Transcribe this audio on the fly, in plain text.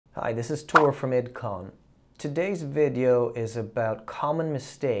Hi, this is Tor from IDCON. Today's video is about common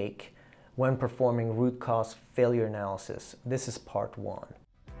mistake when performing root cause failure analysis. This is part 1.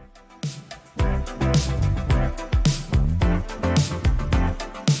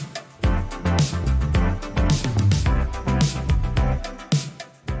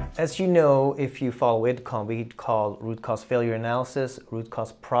 As you know, if you follow IDCON, we call root cause failure analysis root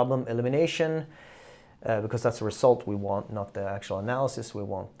cause problem elimination. Because that's the result we want, not the actual analysis, we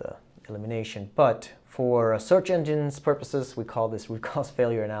want the elimination. But for search engines purposes, we call this root cause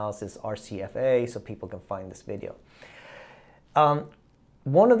failure analysis RCFA, so people can find this video.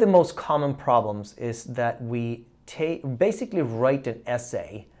 One of the most common problems is that we basically write an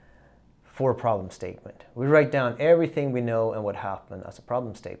essay for a problem statement. We write down everything we know and what happened as a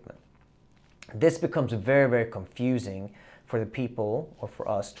problem statement. This becomes very, very confusing for the people or for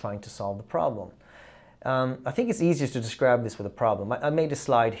us trying to solve the problem. I think it's easiest to describe this with a problem. I made a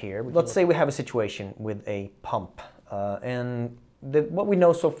slide here. Let's say we have a situation with a pump. What we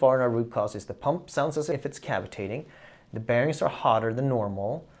know so far in our root cause is the pump sounds as if it's cavitating. The bearings are hotter than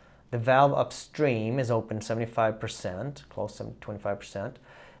normal. The valve upstream is open 75%, close to 25%.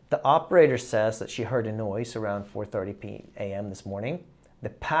 The operator says that she heard a noise around 4:30 a.m. this morning. The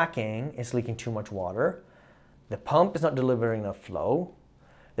packing is leaking too much water. The pump is not delivering enough flow.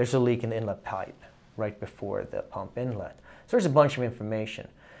 There's a leak in the inlet pipe right before the pump inlet. So there's a bunch of information.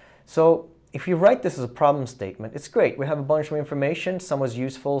 So if you write this as a problem statement, it's great. We have a bunch of information. Some was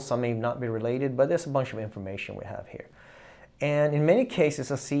useful, some may not be related, but there's a bunch of information we have here. And in many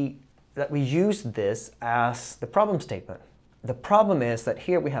cases, I see that we use this as the problem statement. The problem is that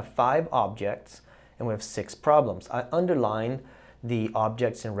here we have 5 objects and we have 6 problems. I underline the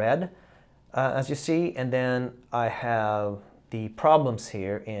objects in red, as you see, and then I have the problems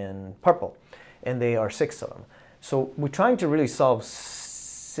here in purple. And they are 6 of them. So we're trying to really solve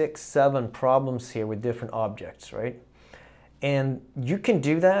 6, 7 problems here with different objects, right? And you can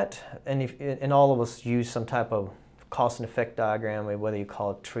do that, and all of us use some type of cause and effect diagram, whether you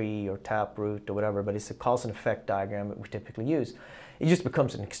call it tree or taproot or whatever, but it's a cause and effect diagram that we typically use. It just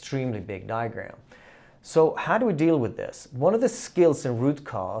becomes an extremely big diagram. So how do we deal with this? One of the skills in root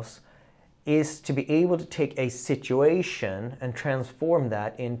cause is to be able to take a situation and transform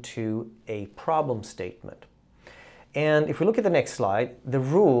that into a problem statement. And if we look at the next slide, the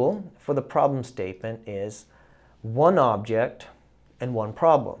rule for the problem statement is 1 object and 1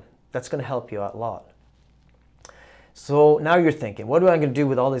 problem. That's going to help you out a lot. So now you're thinking, what am I going to do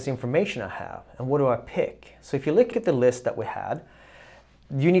with all this information I have? And what do I pick? So if you look at the list that we had,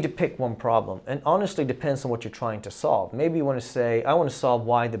 you need to pick 1 problem, and honestly it depends on what you're trying to solve. Maybe you want to say, I want to solve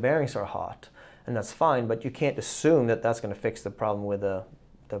why the bearings are hot, and that's fine, but you can't assume that that's going to fix the problem with the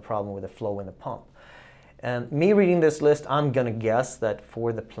flow in the pump. And me reading this list, I'm going to guess that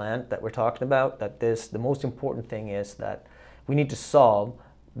for the plant that we're talking about, that the most important thing is that we need to solve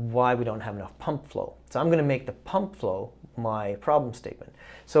why we don't have enough pump flow. So I'm going to make the pump flow my problem statement.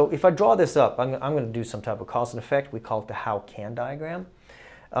 So if I draw this up, I'm going to do some type of cause and effect. We call it the how-can diagram.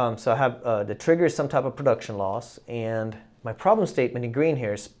 So I have the trigger is some type of production loss, and my problem statement in green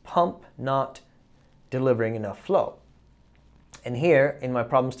here is pump not delivering enough flow. And here in my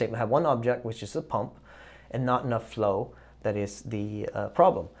problem statement I have 1 object, which is a pump, and not enough flow, that is the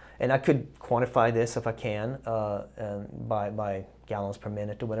problem. And I could quantify this if I can by gallons per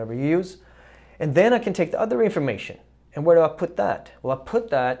minute or whatever you use. And then I can take the other information. And where do I put that? Well, I put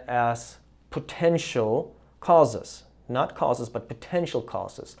that as potential causes. Not causes, but potential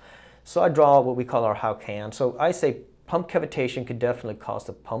causes. So I draw what we call our how can. So I say pump cavitation could definitely cause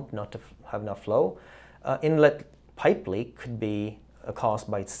the pump not to have enough flow. Inlet pipe leak could be a cause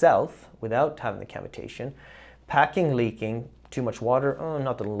by itself without having the cavitation. Packing leaking too much water,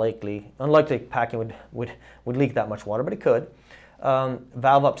 not unlikely packing would leak that much water, but it could.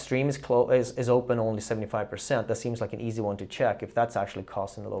 Valve upstream is open only 75%. That seems like an easy one to check if that's actually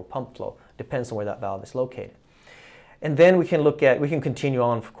causing the low pump flow. Depends on where that valve is located. And then we can continue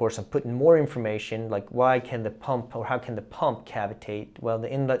on, of course, and put in more information, like why can the pump, or how can the pump cavitate? Well,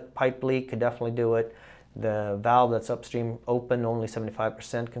 the inlet pipe leak could definitely do it. The valve that's upstream open, only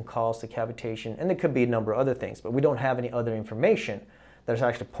 75% can cause the cavitation. And there could be a number of other things, but we don't have any other information that is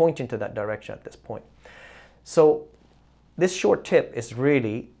actually pointing to that direction at this point. So this short tip is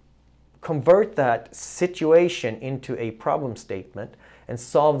really convert that situation into a problem statement and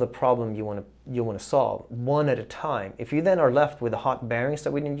solve the problem you want to solve 1 at a time. If you then are left with the hot bearings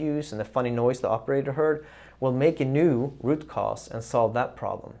that we didn't use and the funny noise the operator heard, we'll make a new root cause and solve that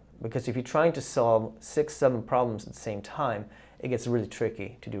problem. Because if you're trying to solve 6, 7 problems at the same time, it gets really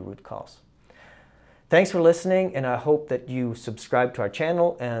tricky to do root cause. Thanks for listening, and I hope that you subscribe to our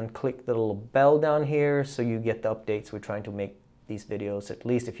channel and click the little bell down here so you get the updates. We're trying to make these videos at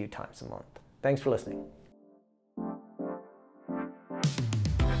least a few times a month. Thanks for listening.